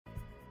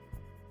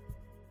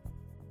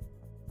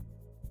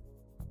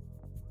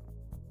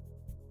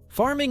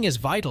Farming is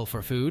vital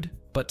for food,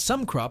 but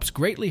some crops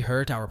greatly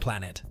hurt our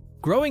planet.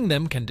 Growing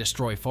them can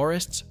destroy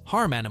forests,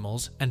 harm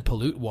animals, and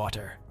pollute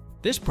water.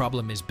 This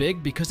problem is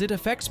big because it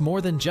affects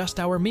more than just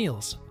our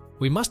meals.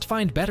 We must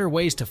find better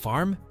ways to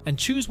farm and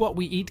choose what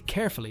we eat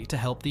carefully to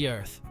help the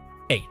earth.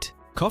 8.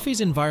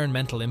 Coffee's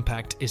environmental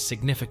impact is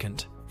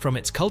significant, from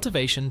its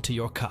cultivation to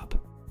your cup.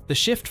 The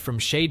shift from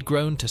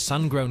shade-grown to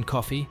sun-grown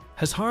coffee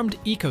has harmed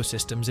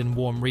ecosystems in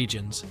warm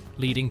regions,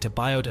 leading to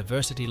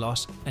biodiversity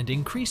loss and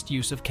increased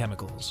use of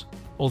chemicals.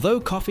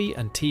 Although coffee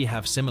and tea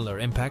have similar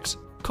impacts,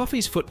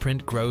 coffee's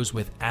footprint grows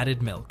with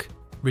added milk.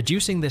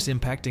 Reducing this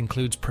impact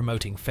includes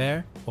promoting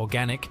fair,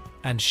 organic,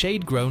 and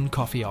shade-grown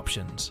coffee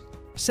options.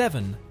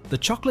 7. The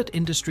chocolate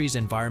industry's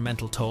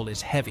environmental toll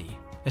is heavy,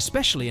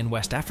 especially in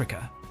West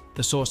Africa,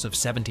 the source of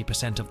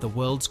 70% of the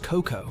world's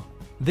cocoa.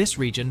 This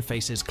region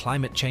faces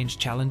climate change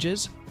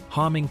challenges,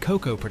 harming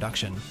cocoa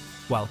production,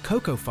 while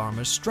cocoa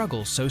farmers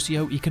struggle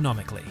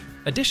socio-economically.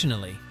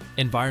 Additionally,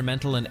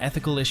 environmental and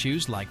ethical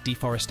issues like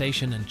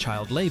deforestation and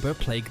child labor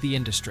plague the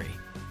industry.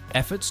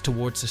 Efforts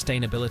towards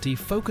sustainability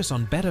focus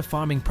on better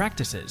farming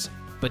practices,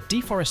 but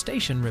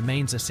deforestation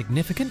remains a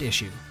significant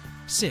issue.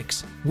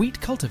 6. Wheat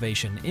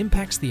cultivation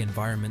impacts the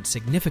environment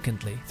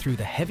significantly through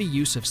the heavy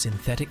use of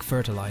synthetic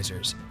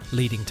fertilizers,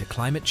 leading to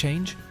climate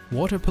change,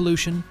 water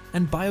pollution,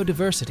 and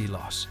biodiversity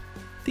loss.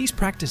 These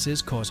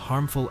practices cause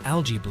harmful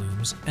algae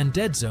blooms and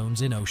dead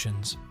zones in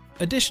oceans.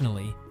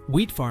 Additionally,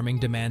 wheat farming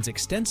demands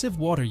extensive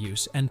water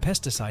use and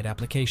pesticide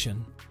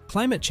application.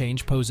 Climate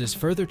change poses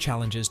further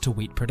challenges to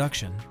wheat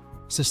production.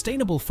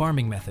 Sustainable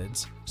farming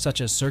methods,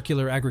 such as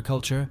circular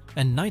agriculture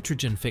and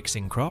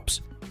nitrogen-fixing crops,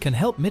 can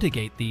help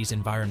mitigate these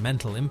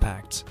environmental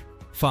impacts.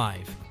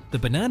 5. The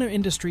banana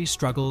industry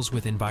struggles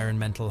with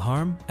environmental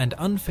harm and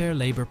unfair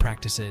labor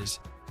practices.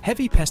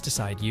 Heavy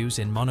pesticide use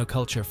in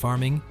monoculture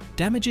farming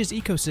damages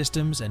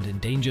ecosystems and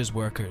endangers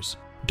workers.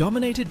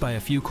 Dominated by a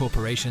few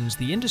corporations,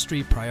 the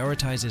industry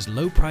prioritizes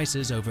low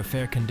prices over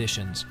fair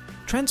conditions.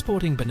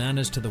 Transporting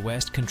bananas to the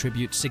West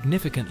contributes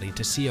significantly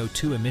to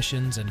CO2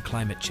 emissions and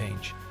climate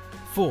change.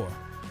 4.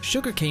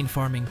 Sugarcane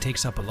farming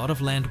takes up a lot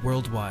of land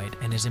worldwide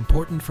and is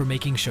important for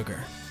making sugar,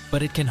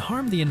 but it can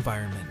harm the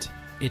environment.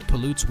 It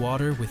pollutes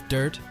water with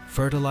dirt,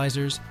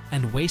 fertilizers,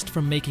 and waste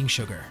from making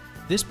sugar.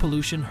 This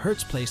pollution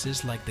hurts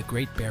places like the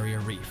Great Barrier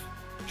Reef.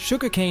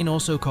 Sugarcane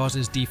also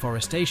causes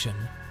deforestation,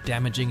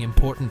 damaging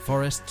important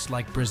forests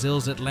like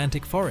Brazil's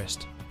Atlantic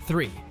forest.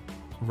 3.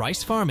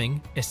 Rice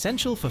farming,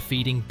 essential for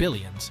feeding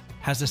billions,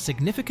 has a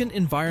significant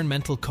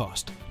environmental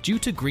cost due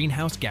to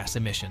greenhouse gas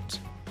emissions.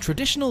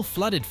 Traditional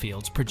flooded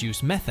fields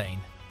produce methane,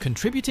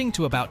 contributing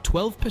to about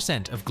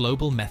 12% of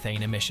global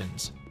methane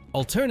emissions.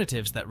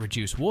 Alternatives that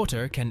reduce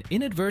water can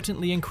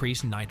inadvertently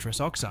increase nitrous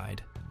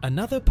oxide,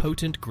 another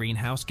potent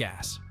greenhouse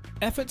gas.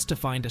 Efforts to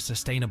find a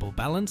sustainable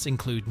balance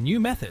include new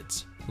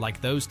methods,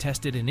 like those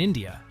tested in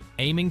India,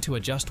 aiming to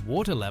adjust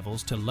water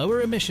levels to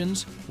lower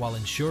emissions while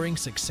ensuring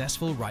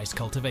successful rice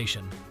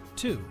cultivation.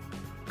 2.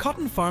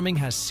 Cotton farming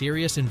has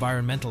serious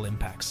environmental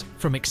impacts,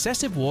 from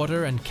excessive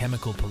water and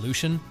chemical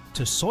pollution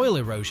to soil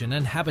erosion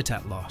and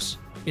habitat loss.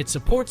 It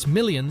supports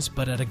millions,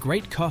 but at a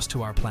great cost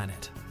to our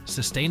planet.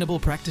 Sustainable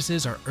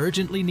practices are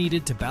urgently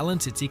needed to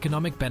balance its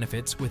economic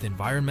benefits with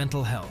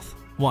environmental health.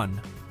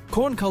 1.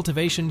 Corn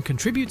cultivation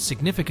contributes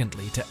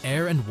significantly to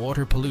air and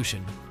water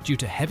pollution due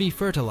to heavy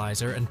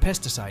fertilizer and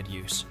pesticide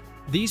use.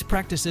 These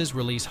practices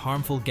release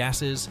harmful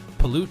gases,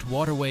 pollute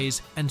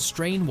waterways, and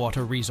strain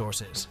water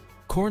resources.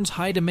 Corn's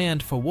high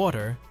demand for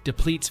water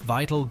depletes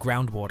vital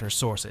groundwater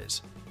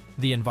sources.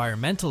 The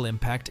environmental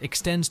impact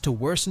extends to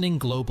worsening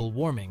global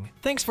warming.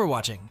 Thanks for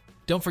watching.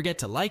 Don't forget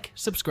to like,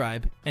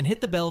 subscribe, and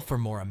hit the bell for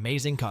more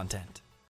amazing content.